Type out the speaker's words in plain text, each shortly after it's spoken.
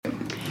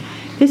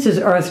This is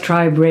Earth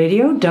Tribe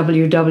Radio,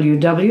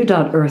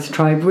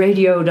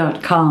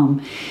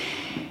 www.earthtriberadio.com.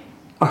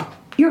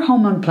 Your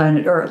home on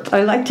planet Earth.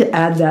 I like to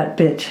add that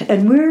bit.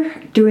 And we're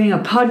doing a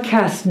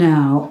podcast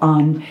now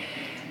on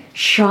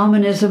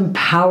shamanism,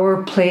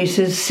 power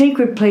places,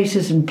 sacred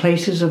places, and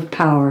places of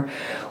power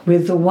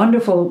with the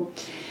wonderful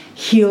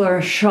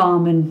healer,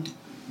 shaman,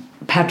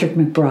 Patrick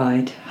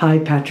McBride. Hi,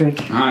 Patrick.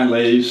 Hi,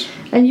 ladies.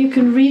 And you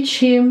can reach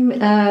him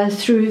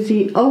through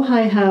the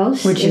Ojai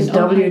House. Which is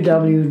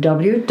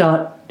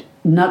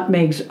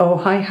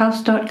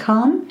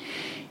www.nutmegsohihouse.com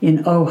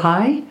in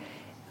Ojai.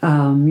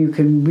 You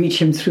can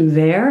reach him through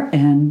there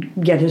and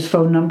get his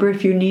phone number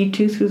if you need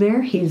to through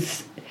there.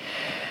 He's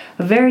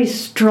a very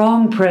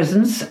strong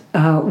presence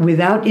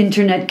without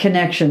internet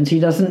connections. He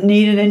doesn't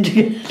need an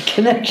internet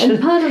connection.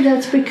 And part of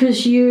that's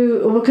because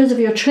of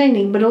your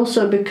training, but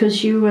also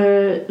because you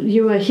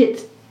were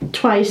hit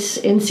twice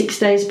in 6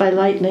 days by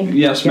lightning.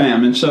 Yes,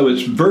 ma'am. And so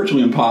it's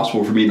virtually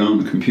impossible for me to own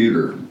a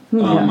computer.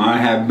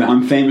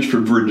 I'm famous for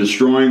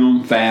destroying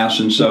them fast,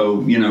 and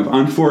so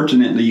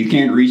unfortunately, you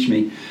can't reach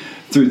me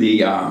through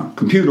the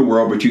computer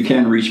world, but you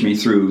can reach me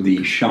through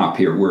the shop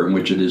here, in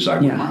which it is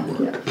I do my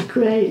work. Yeah,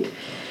 great.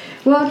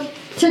 Well,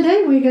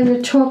 today we're going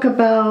to talk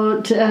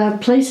about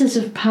places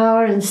of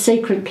power and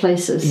sacred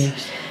places.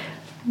 Yes.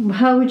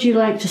 How would you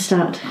like to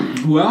start?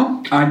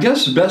 Well, I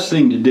guess the best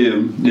thing to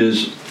do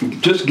is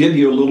just give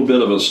you a little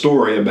bit of a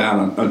story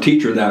about a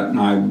teacher that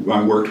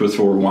I worked with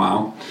for a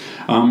while,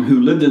 who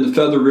lived in the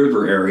Feather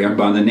River area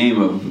by the name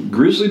of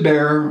Grizzly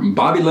Bear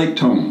Bobby Lake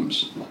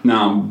Tomes.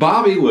 Now,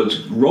 Bobby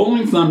was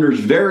Rolling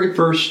Thunder's very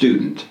first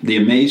student, the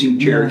amazing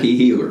Cherokee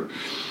healer.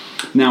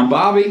 Now,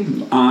 Bobby,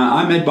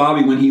 I met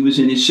Bobby when he was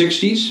in his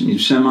 60s. He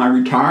was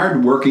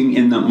semi-retired, working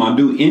in the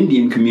Madu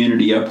Indian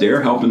community up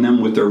there, helping them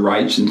with their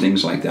rights and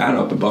things like that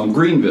up above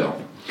Greenville.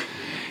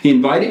 He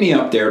invited me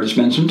up there to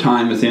spend some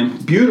time with him.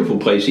 Beautiful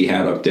place he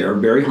had up there,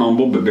 very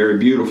humble but very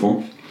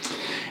beautiful.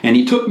 And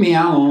he took me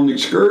out on an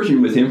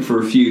excursion with him for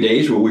a few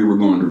days where we were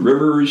going to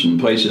rivers and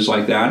places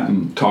like that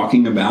and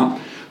talking about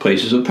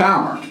places of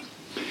power.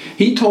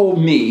 He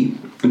told me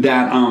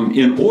that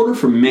in order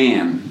for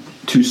man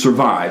to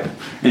survive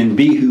and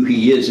be who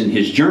he is in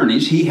his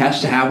journeys, he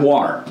has to have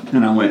water.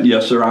 And I went,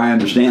 yes, sir, I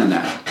understand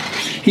that.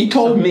 He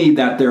told me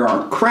that there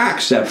are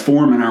cracks that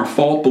form in our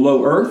fault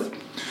below Earth,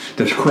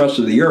 the crust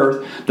of the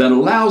Earth, that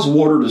allows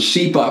water to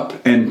seep up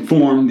and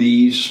form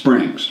these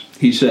springs.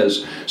 He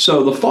says,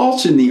 so the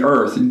faults in the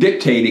earth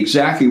dictate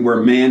exactly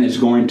where man is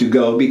going to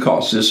go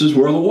because this is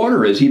where the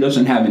water is. He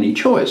doesn't have any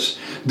choice.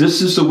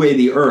 This is the way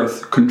the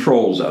earth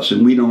controls us,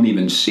 and we don't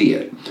even see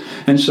it.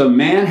 And so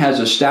man has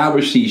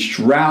established these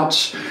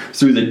routes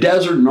through the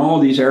desert and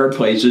all these arid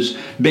places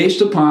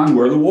based upon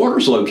where the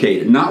water's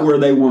located, not where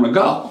they want to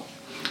go.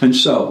 And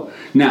so,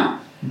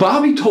 now,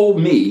 Bobby told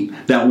me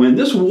that when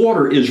this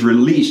water is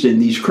released in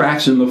these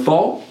cracks in the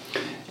fault,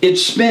 it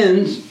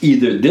spins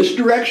either this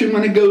direction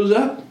when it goes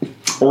up,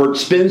 or it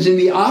spins in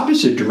the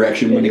opposite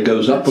direction when it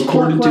goes up,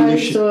 according to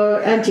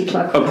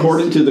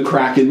the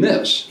crack in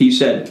this. He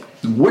said,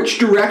 which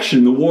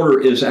direction the water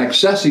is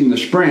accessing the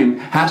spring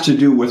has to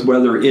do with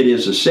whether it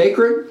is a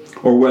sacred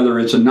or whether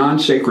it's a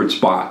non-sacred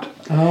spot.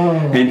 Oh.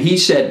 And he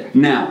said,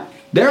 now,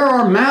 there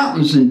are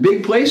mountains and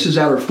big places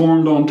that are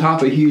formed on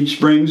top of huge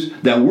springs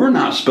that we're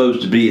not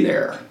supposed to be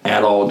there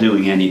at all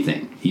doing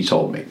anything, he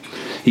told me.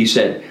 He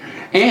said,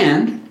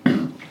 and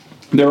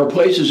there are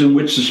places in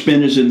which the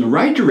spin is in the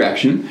right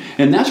direction,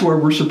 and that's where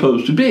we're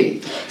supposed to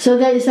be. So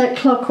is that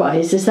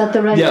clockwise? Is that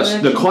the right direction?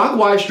 Yes, the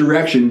clockwise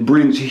direction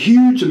brings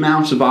huge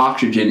amounts of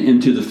oxygen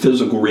into the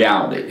physical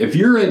reality. If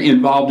you're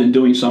involved in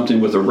doing something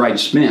with a right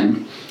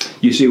spin,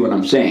 you see what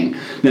I'm saying,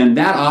 then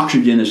that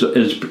oxygen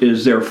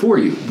is there for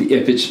you.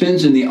 If it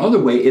spins in the other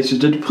way, it's a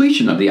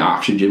depletion of the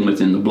oxygen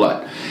within the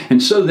blood.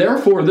 And so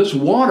therefore, this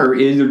water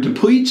either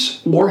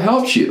depletes or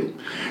helps you.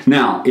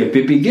 Now, if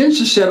it begins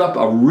to set up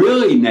a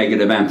really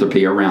negative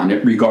entropy around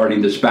it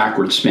regarding this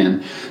backward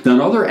spin,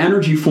 then other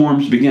energy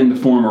forms begin to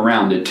form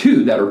around it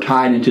too that are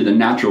tied into the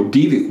natural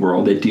deviant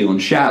world that deal in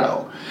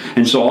shadow.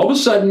 And so all of a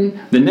sudden,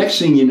 the next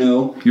thing you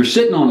know, you're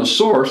sitting on a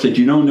source that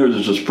you don't know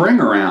there's a spring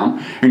around,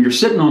 and you're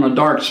sitting on a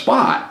dark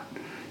spot.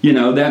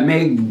 That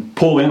may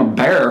pull in a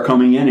bear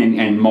coming in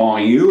and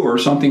mauling you or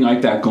something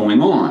like that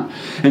going on.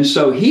 And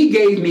so he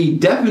gave me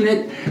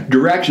definite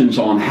directions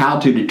on how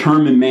to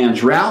determine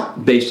man's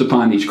route based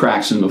upon these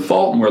cracks in the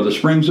fault and where the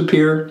springs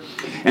appear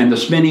and the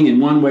spinning in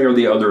one way or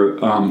the other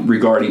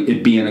regarding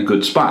it being a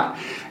good spot.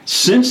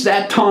 Since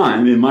that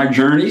time in my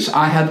journeys,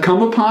 I have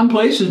come upon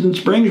places and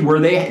springs where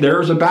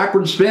there's a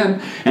backward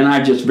spin, and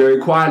I just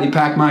very quietly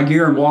packed my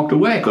gear and walked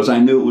away because I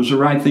knew it was the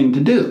right thing to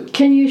do.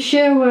 Can you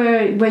share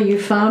where you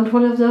found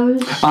one of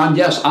those?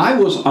 Yes, I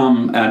was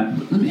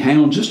hang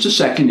on just a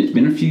second. It's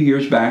been a few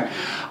years back.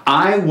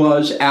 I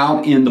was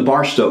out in the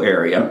Barstow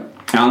area,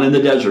 out in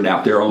the desert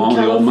out there along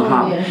the old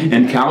Mojave.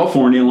 In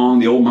California, along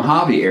the old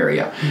Mojave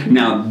area.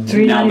 Now,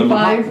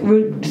 395,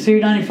 Route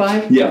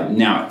 395? Yeah,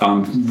 now,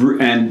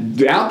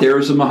 and out there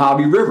is the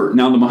Mojave River.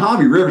 Now, the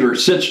Mojave River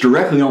sits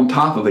directly on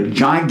top of a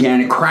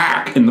gigantic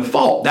crack in the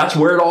fault. That's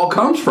where it all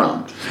comes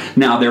from.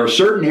 Now, there are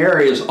certain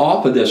areas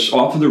off of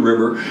the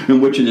river,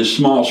 in which these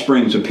small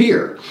springs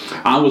appear.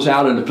 I was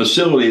out at a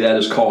facility that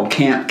is called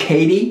Camp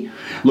Katy,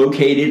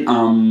 located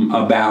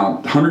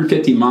about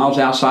 150 miles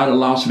outside of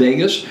Las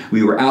Vegas.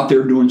 We were out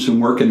there doing some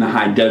work in the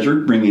high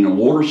desert, bringing a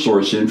water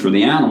source in for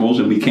the animals,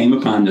 and we came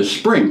upon this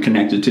spring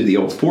connected to the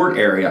old fort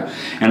area.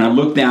 And I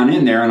looked down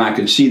in there, and I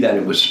could see that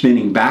it was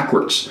spinning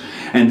backwards.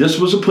 And this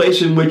was a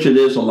place in which it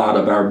is a lot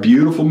of our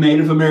beautiful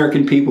Native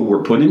American people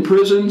were put in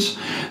prisons.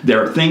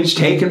 There are things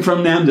taken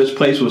from them. This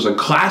place was a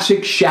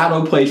classic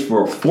shadow place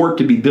for a fort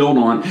to be built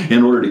on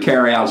in order to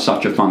carry out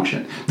such a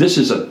function. This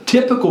is a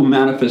typical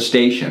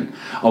manifestation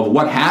of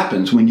what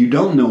happens when you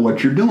don't know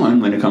what you're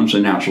doing when it comes to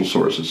natural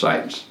sources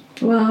sites.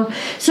 Wow.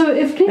 So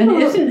if people...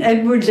 And isn't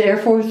Edwards Air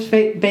Force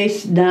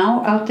Base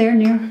now out there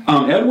near?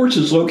 Edwards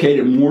is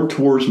located more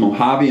towards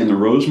Mojave and the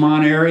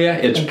Rosemont area.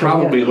 It's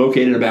probably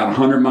located about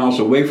 100 miles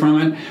away from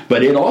it,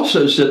 but it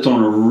also sits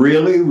on a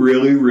really,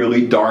 really,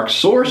 really dark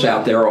source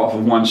out there off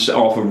of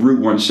Route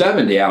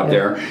 170 out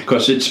there,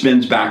 because it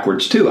spins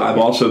backwards too. I've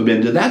also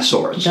been to that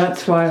source.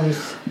 That's why I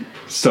was...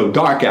 So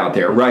dark out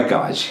there, right,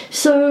 guys?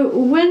 So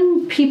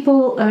when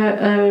people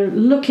are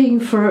looking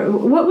for,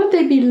 what would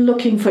they be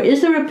looking for?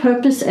 Is there a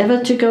purpose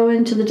ever to go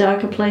into the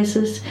darker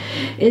places?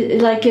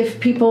 Like if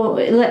people,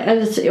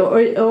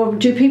 or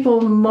do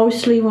people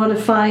mostly want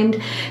to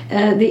find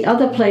the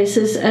other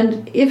places?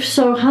 And if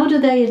so, how do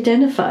they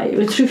identify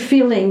it? Through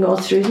feeling or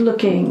through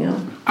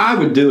looking? I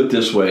would do it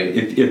this way.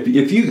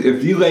 If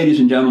you ladies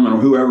and gentlemen or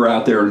whoever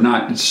out there are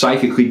not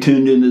psychically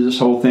tuned into this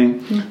whole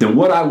thing, then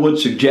what I would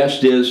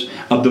suggest is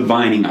a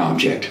divining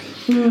object.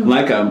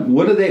 Like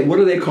what do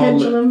they call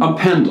pendulum. it? A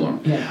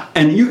pendulum. Yeah.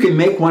 And you can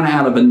make one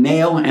out of a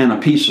nail and a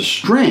piece of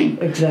string.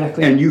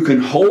 Exactly. And you can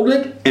hold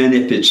it, and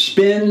if it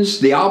spins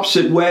the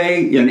opposite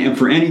way, and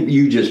for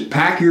you just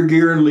pack your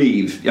gear and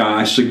leave.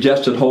 I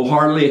suggest it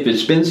wholeheartedly. If it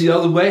spins the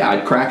other way,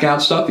 I'd crack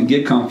out stuff and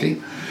get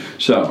comfy.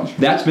 So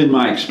that's been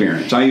my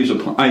experience. I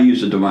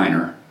use a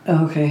diviner.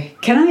 Okay.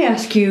 Can I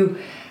ask you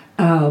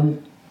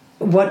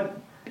what,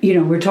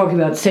 we're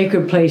talking about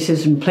sacred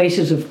places and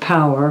places of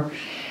power.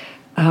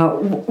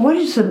 What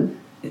is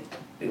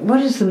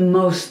the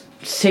most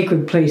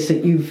sacred place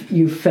that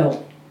you've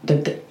felt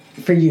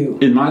for you?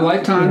 In my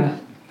lifetime? Yeah.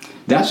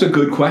 That's a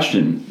good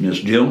question, Miss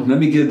Jill. Let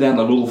me give that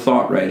a little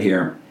thought right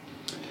here.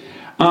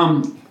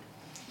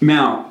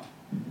 Now,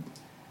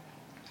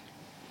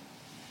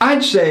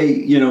 I'd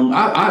say,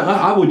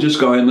 I would just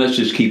go ahead and let's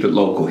just keep it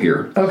local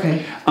here.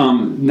 Okay.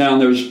 Now,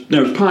 there's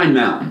Pine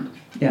Mountain.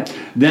 Yeah.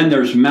 Then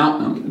there's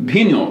Mount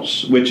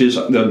Pinos, which is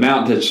the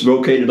mountain that's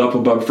located up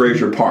above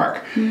Fraser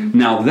Park.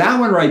 Now, that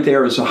one right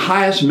there is the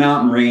highest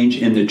mountain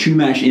range in the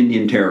Chumash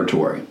Indian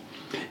Territory.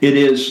 It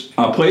is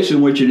a place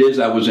in which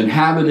that was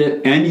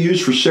inhabited and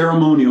used for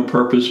ceremonial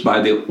purpose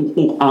by the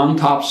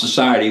Antop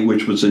Society,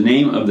 which was the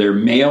name of their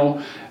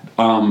male,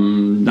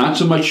 not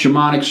so much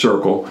shamanic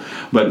circle,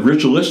 but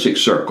ritualistic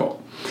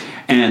circle.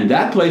 And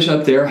that place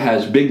up there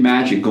has big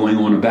magic going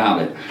on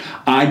about it.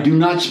 I do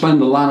not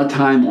spend a lot of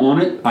time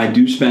on it. I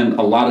do spend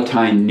a lot of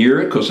time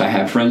near it because I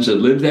have friends that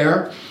live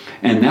there.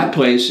 And that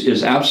place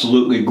is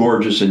absolutely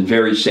gorgeous and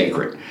very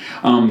sacred.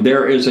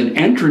 There is an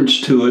entrance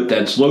to it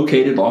that's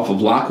located off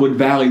of Lockwood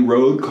Valley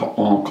Road,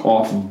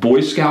 off of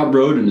Boy Scout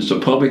Road, and it's a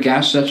public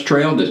access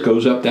trail that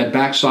goes up that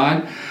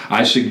backside.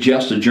 I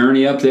suggest a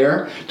journey up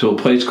there to a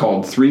place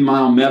called 3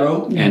 Mile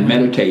Meadow and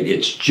meditate.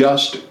 It's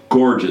just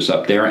gorgeous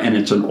up there, and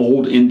it's an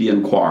old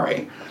Indian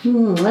quarry.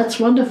 That's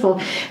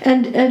wonderful.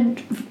 And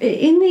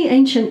in the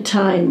ancient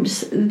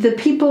times, the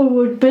people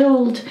would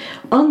build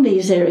on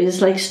these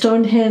areas like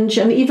Stonehenge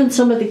and even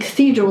some of the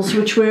cathedrals,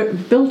 which were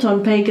built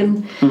on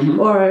pagan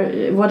or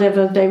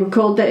whatever they were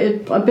called. They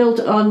are built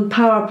on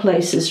power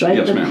places, right?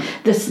 Yes, ma'am.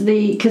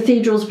 The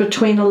cathedrals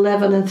between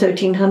 11 and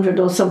 1300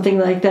 or something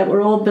like that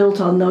were all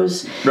built on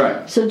those.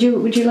 Right. So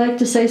would you like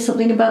to say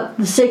something about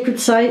the sacred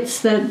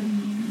sites that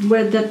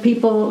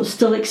people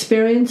still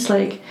experience?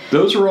 Like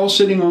those are all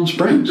sitting on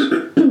springs.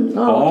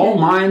 All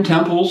Mayan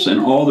temples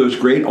and all those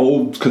great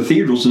old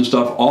cathedrals and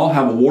stuff all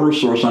have a water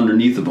source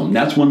underneath of them.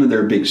 That's one of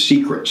their big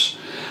secrets.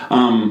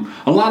 A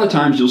lot of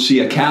times you'll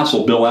see a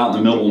castle built out in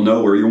the middle of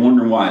nowhere. You're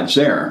wondering why it's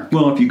there.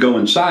 Well, if you go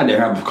inside, they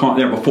have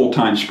a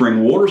full-time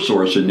spring water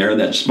source in there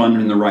that's spun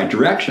in the right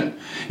direction.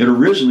 It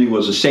originally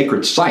was a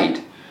sacred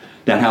site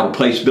that had a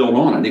place built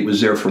on it. It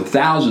was there for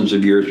thousands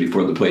of years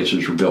before the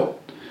places were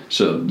built.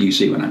 So you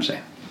see what I'm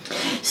saying?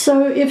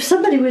 So if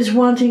somebody was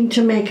wanting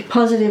to make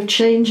positive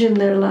change in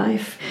their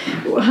life,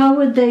 how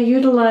would they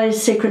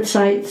utilize sacred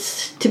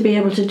sites to be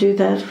able to do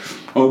that?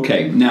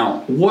 Okay, now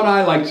what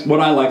I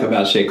like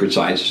about sacred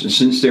sites,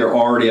 since they're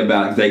already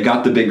they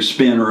got the big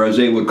spin, or as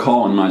they would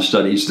call in my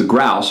studies, the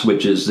grouse,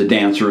 which is the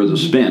dancer of the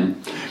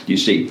spin. You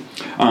see,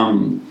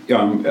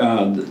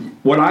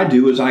 what I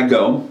do is I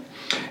go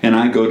and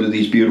I go to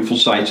these beautiful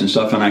sites and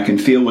stuff, and I can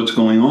feel what's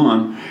going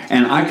on,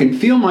 and I can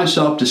feel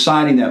myself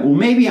deciding that, well,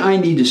 maybe I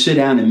need to sit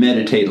down and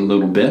meditate a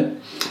little bit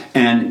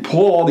and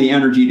pull all the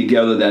energy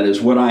together that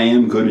is what I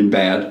am, good and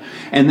bad.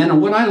 And then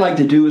what I like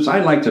to do is I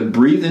like to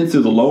breathe in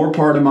through the lower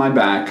part of my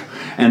back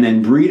and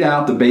then breathe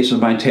out the base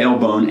of my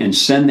tailbone and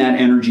send that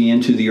energy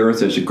into the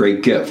earth as a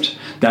great gift.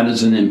 That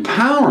is an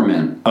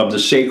empowerment of the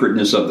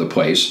sacredness of the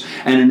place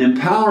and an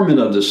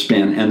empowerment of the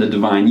spin and the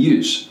divine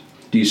use.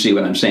 Do you see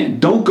what I'm saying?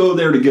 Don't go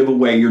there to give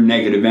away your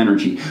negative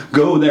energy.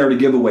 Go there to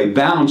give away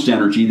balanced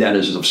energy that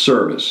is of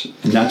service.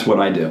 And that's what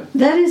I do.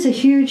 That is a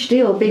huge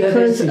deal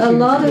because a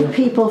lot of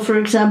people, for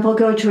example,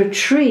 go to a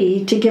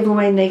tree to give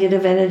away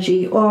negative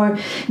energy or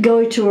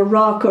go to a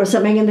rock or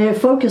something and they're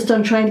focused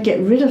on trying to get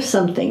rid of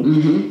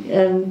something.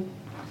 And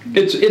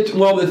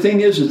well, the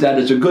thing is that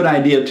it's a good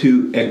idea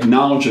to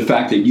acknowledge the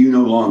fact that you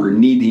no longer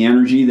need the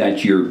energy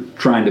that you're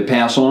trying to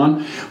pass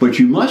on, but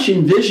you must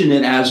envision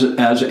it as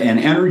an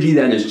energy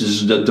that is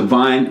just the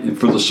divine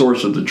for the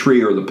source of the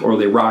tree or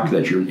the rock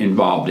that you're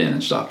involved in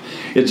and stuff.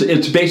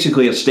 It's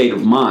basically a state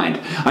of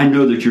mind. I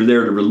know that you're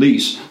there to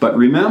release, but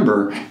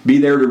remember, be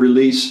there to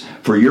release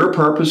for your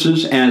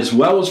purposes as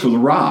well as for the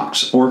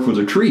rocks or for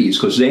the trees,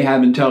 because they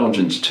have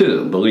intelligence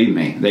too. Believe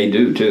me, they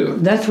do too.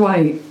 That's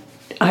why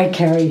I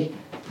carry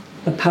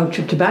a pouch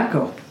of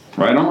tobacco.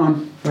 Right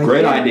on. Right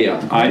Great there.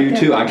 idea. I do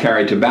too. I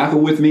carry tobacco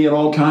with me at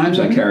all times.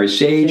 I carry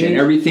sage, and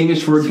everything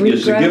is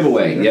a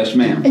giveaway. Yes,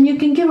 ma'am. And you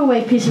can give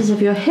away pieces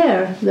of your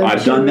hair.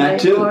 I've done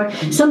that too. Or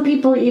some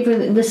people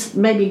even, this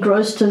may be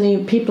gross to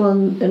the people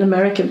in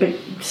America, but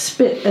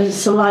spit as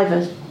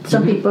saliva.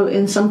 Some people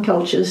in some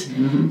cultures,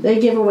 they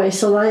give away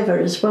saliva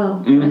as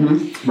well.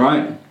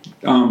 Right.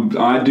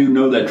 I do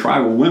know that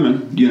tribal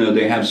women,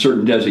 they have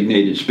certain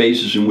designated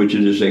spaces in which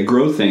it is they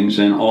grow things,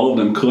 and all of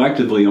them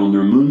collectively on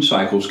their moon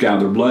cycles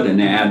gather blood, and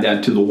they add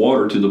that to the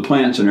water, to the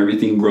plants, and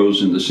everything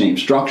grows in the same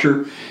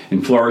structure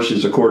and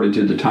flourishes according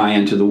to the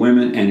tie-in to the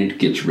women, and it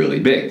gets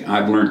really big.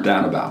 I've learned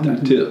that about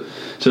that too.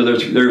 So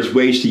there's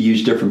ways to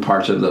use different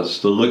parts of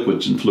the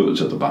liquids and fluids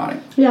of the body.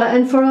 Yeah,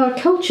 and for our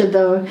culture,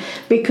 though,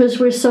 because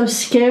we're so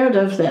scared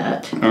of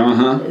that,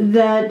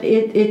 that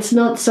it's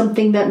not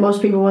something that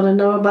most people want to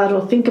know about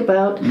or think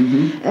about.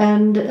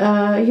 And,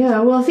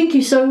 well, thank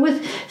you. So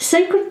with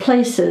sacred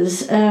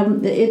places,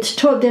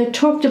 they're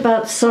talked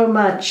about so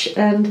much,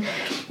 and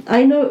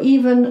I know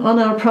even on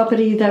our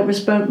property that was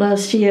burnt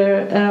last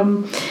year,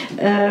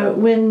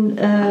 when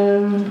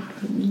an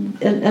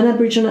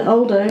Aboriginal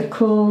elder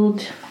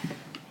called...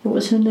 What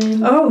was her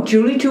name? Oh,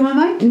 Julie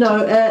Tumamite?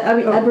 No,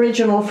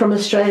 Aboriginal from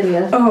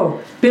Australia.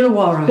 Oh,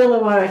 Billawara.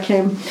 Billawara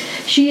came.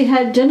 She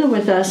had dinner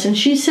with us, and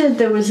she said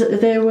there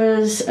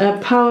was a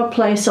power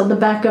place on the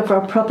back of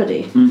our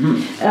property.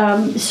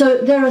 So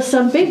there are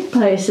some big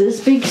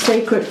places, big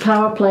sacred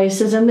power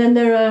places, and then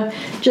there are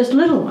just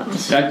little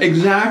ones.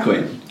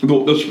 Exactly.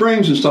 The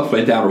springs and stuff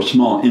like that are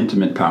small,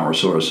 intimate power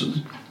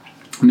sources.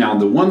 Now,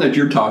 the one that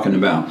you're talking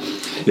about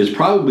is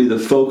probably the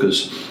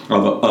focus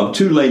of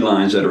two ley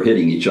lines that are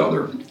hitting each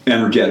other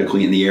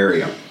energetically in the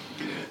area.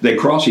 They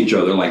cross each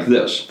other like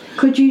this.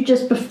 Could you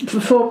just,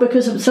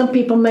 because some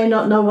people may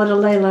not know what a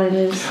ley line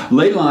is.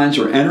 Ley lines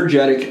are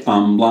energetic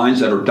lines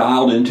that are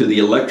dialed into the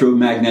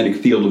electromagnetic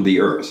field of the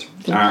Earth.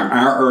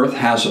 Our Earth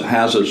has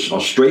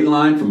a straight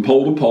line from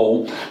pole to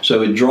pole,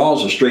 so it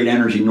draws a straight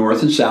energy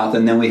north and south,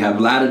 and then we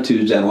have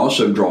latitudes that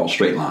also draw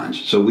straight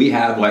lines. So we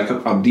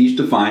have these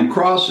defined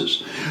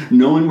crosses.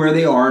 Knowing where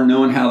they are,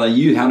 knowing how to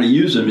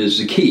use them is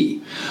the key.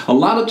 A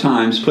lot of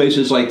times,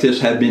 places like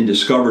this have been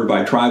discovered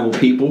by tribal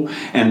people,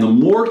 and the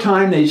more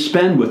time they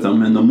spend with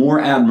them and the more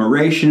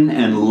admiration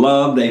and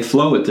love they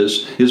flow at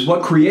this is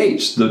what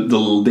creates the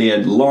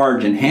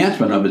large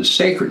enhancement of its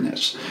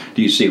sacredness.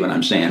 Do you see what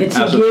I'm saying? It's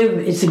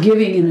a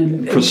giving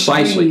and a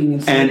precisely,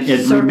 and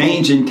it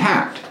remains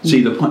intact.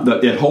 See,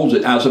 it holds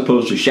it, as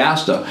opposed to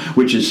Shasta,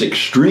 which is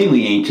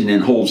extremely ancient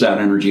and holds that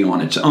energy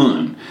on its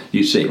own.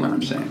 You see what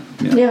I'm saying?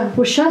 Yeah.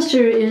 Well, Shasta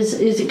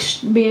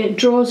it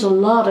draws a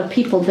lot of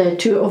people there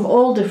too, of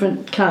all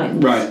different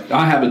kinds. Right.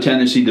 I have a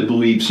tendency to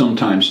believe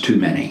sometimes too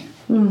many.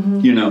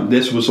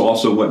 This was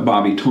also what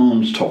Bobby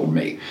Tomes told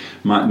me,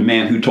 the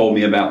man who told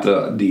me about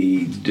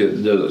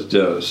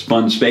the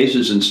spun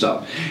spaces and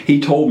stuff. He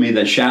told me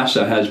that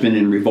Shasta has been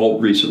in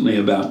revolt recently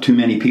about too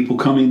many people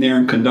coming there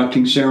and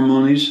conducting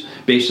ceremonies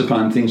based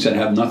upon things that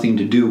have nothing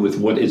to do with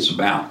what it's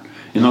about.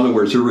 In other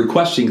words, they're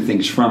requesting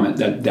things from it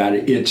that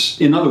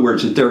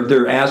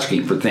they're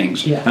asking for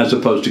things as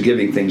opposed to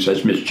giving things,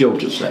 as Miss Jill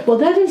just said. Well,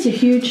 that is a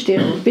huge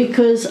deal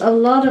because a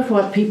lot of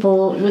what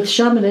people with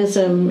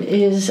shamanism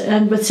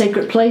and with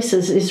sacred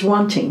places is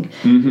wanting.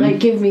 Like,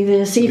 give me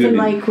this. Even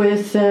like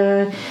with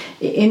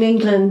in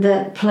England,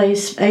 that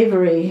place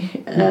Avebury,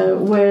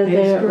 where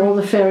they're all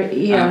the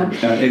fairy,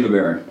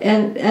 Avebury.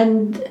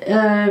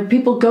 and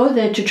people go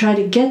there to try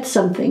to get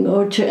something,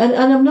 and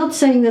I'm not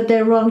saying that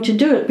they're wrong to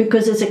do it,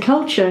 because as a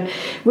culture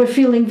we're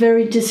feeling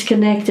very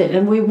disconnected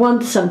and we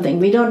want something.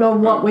 We don't know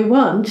what we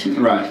want,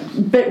 right?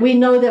 But we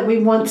know that we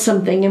want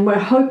something, and we're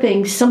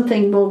hoping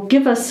something will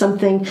give us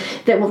something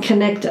that will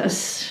connect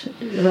us,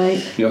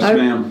 right? Yes,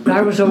 ma'am.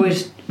 I was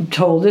always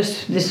told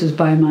this is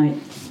by my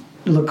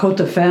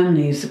Lakota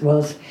families,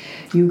 was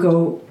you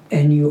go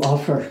and you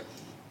offer.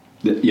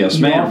 Yes,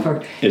 you ma'am.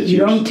 Offer. It's you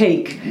don't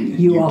take,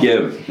 you offer.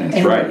 Give. That's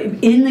and right.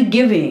 In the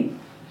giving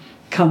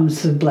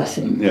comes the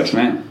blessing. Yes,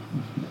 ma'am.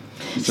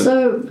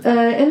 So,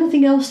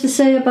 anything else to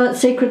say about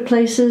sacred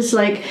places?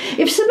 Like,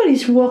 if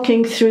somebody's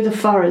walking through the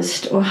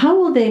forest, or how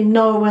will they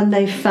know when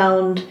they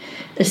found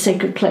a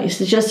sacred place?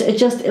 It's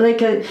just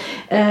like a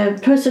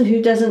person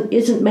who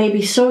isn't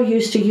maybe so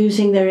used to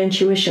using their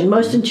intuition.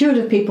 Most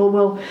intuitive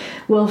people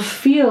will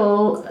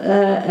feel,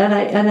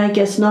 and I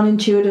guess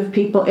non-intuitive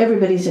people,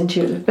 everybody's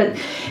intuitive, but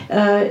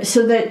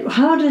so that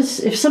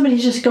if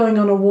somebody's just going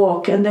on a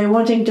walk and they're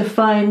wanting to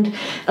find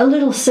a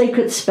little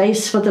sacred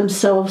space for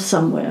themselves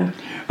somewhere.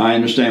 I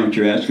understand what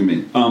you're asking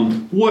me.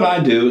 What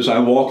I do is I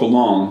walk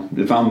along,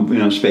 if I'm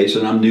in a space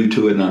and I'm new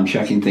to it and I'm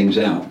checking things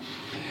out.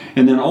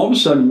 And then all of a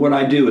sudden what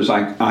I do is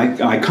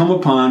I come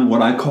upon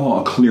what I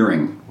call a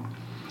clearing.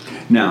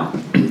 Now,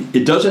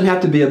 it doesn't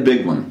have to be a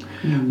big one,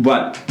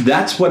 but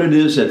that's what it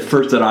is at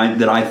first that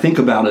I think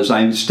about as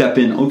I step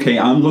in. Okay,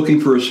 I'm looking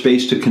for a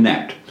space to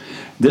connect.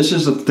 This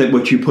is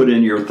what you put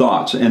in your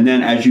thoughts. And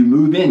then as you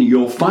move in,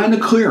 you'll find a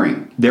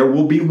clearing. There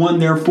will be one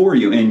there for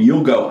you. And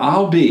you'll go,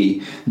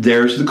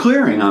 there's the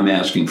clearing I'm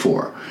asking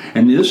for.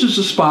 And this is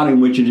the spot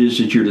in which it is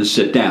that you're to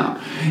sit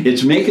down.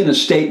 It's making a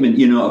statement,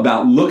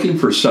 about looking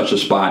for such a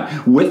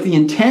spot with the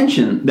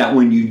intention that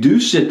when you do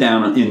sit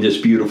down in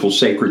this beautiful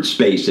sacred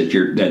space that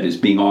is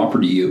being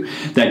offered to you,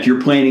 that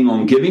you're planning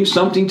on giving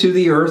something to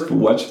the earth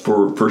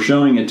for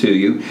showing it to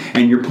you,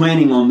 and you're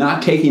planning on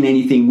not taking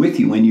anything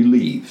with you when you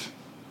leave.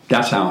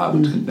 That's how I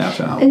would.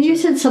 And you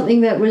said something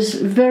that was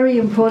very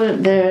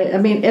important there. I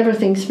mean,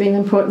 everything's been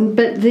important,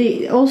 but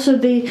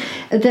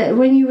that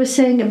when you were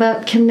saying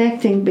about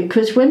connecting,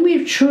 because when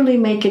we truly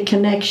make a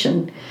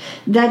connection,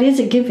 that is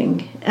a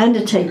giving and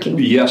a taking.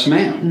 Yes,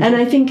 ma'am. And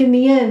I think in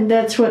the end,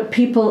 that's what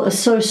people are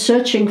so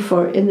searching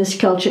for in this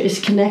culture, is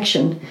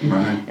connection.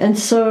 Right. And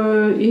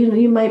so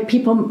you might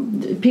people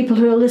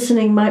who are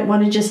listening might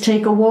want to just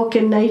take a walk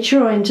in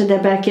nature or into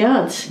their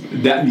backyards.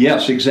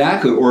 Yes,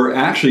 exactly. Or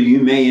actually,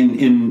 you may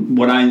in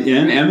what I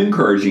am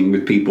encouraging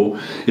with people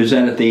is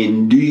that if they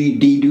indeed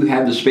do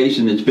have the space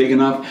and it's big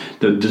enough,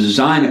 to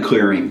design a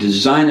clearing,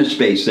 design a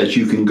space that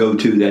you can go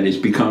to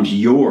that becomes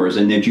yours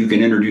and that you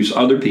can introduce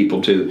other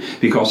people to.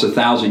 Because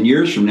 1,000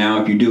 years from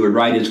now, if you do it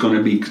right, it's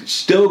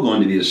still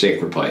going to be a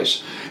sacred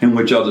place in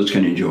which others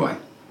can enjoy.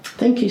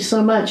 Thank you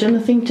so much.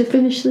 Anything to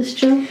finish this,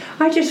 Joe?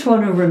 I just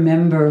want to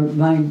remember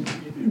my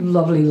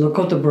lovely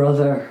Lakota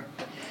brother,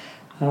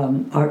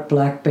 Art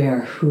Black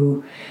Bear,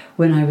 who,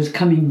 when I was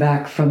coming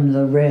back from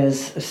the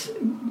res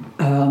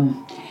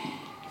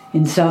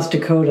in South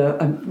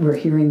Dakota, we're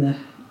hearing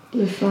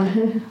the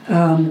fire.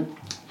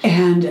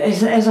 And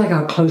as I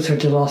got closer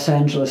to Los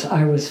Angeles,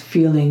 I was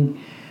feeling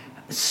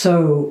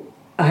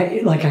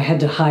I had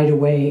to hide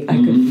away. I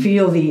could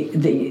feel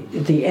the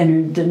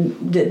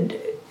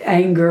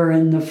anger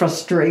and the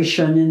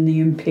frustration and the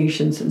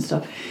impatience and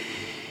stuff.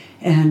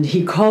 And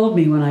he called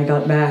me when I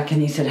got back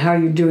and he said, "How are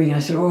you doing?" I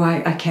said,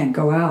 I can't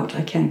go out.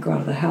 I can't go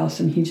out of the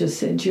house. And he just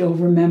said, "Jill,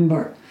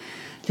 remember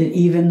that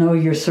even though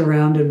you're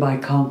surrounded by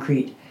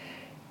concrete,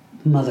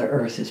 Mother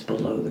Earth is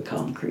below the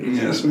concrete."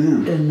 Yes,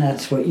 ma'am. And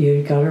that's what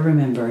you got to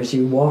remember. As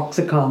you walk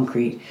the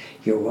concrete,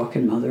 you're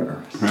walking Mother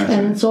Earth. Right.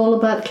 And it's all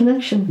about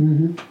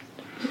connection.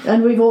 Mm-hmm.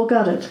 And we've all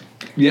got it.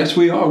 Yes,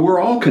 we are. We're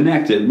all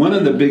connected. One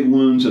of the big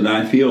wounds that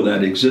I feel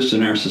that exists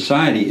in our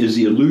society is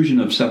the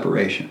illusion of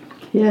separation.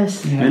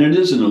 Yes. Yeah. And it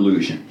is an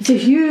illusion. It's a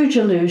huge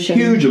illusion.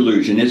 Huge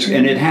illusion.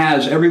 And it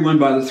has everyone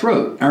by the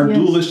throat. Our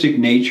dualistic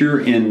nature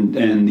and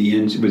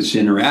with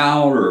in or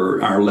out,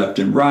 or our left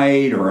and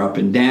right, or up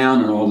and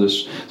down, and all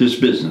this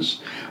business.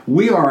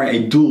 We are a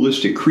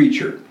dualistic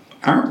creature.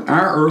 Our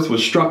Earth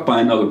was struck by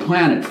another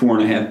planet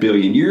 4.5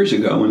 billion years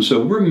ago, and so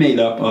we're made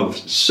up of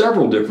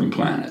several different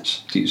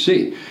planets, do you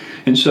see?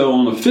 And so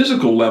on a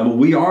physical level,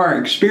 we are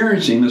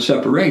experiencing the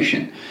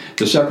separation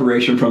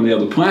from the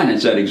other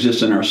planets that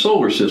exist in our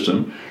solar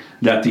system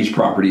that these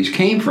properties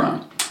came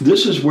from.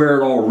 This is where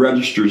it all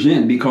registers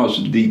in,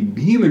 because the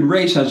human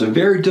race has a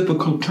very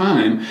difficult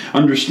time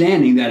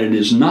understanding that it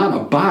is not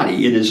a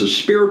body. It is a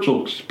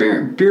spiritual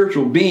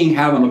being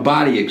having a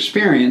body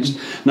experience,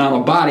 not a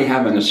body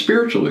having a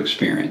spiritual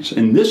experience.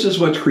 And this is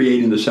what's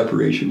creating the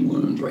separation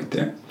wounds right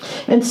there.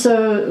 And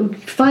so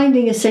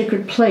finding a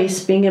sacred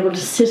place, being able to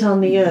sit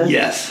on the earth.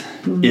 Yes.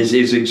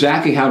 is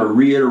exactly how to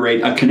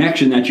reiterate a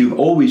connection that you've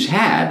always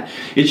had.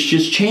 It's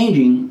just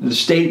changing the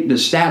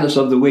status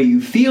of the way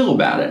you feel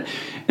about it.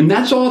 And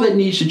that's all that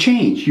needs to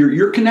change.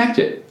 You're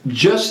connected.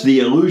 Just the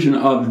illusion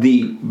of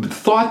the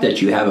thought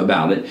that you have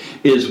about it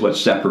is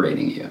what's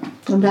separating you.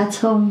 And that's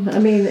home. I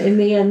mean, in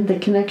the end, the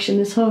connection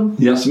is home.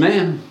 Yes,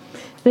 ma'am.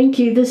 Thank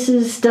you. This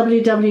is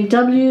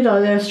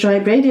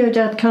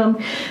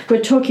www.earthstriveradio.com.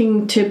 We're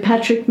talking to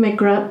Patrick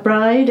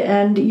McBride,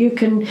 and you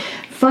can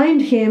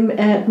find him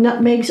at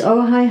Nutmeg's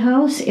Ojai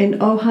House in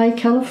Ojai,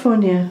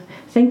 California.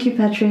 Thank you,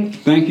 Patrick.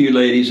 Thank you,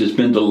 ladies. It's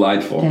been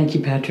delightful. Thank you,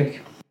 Patrick.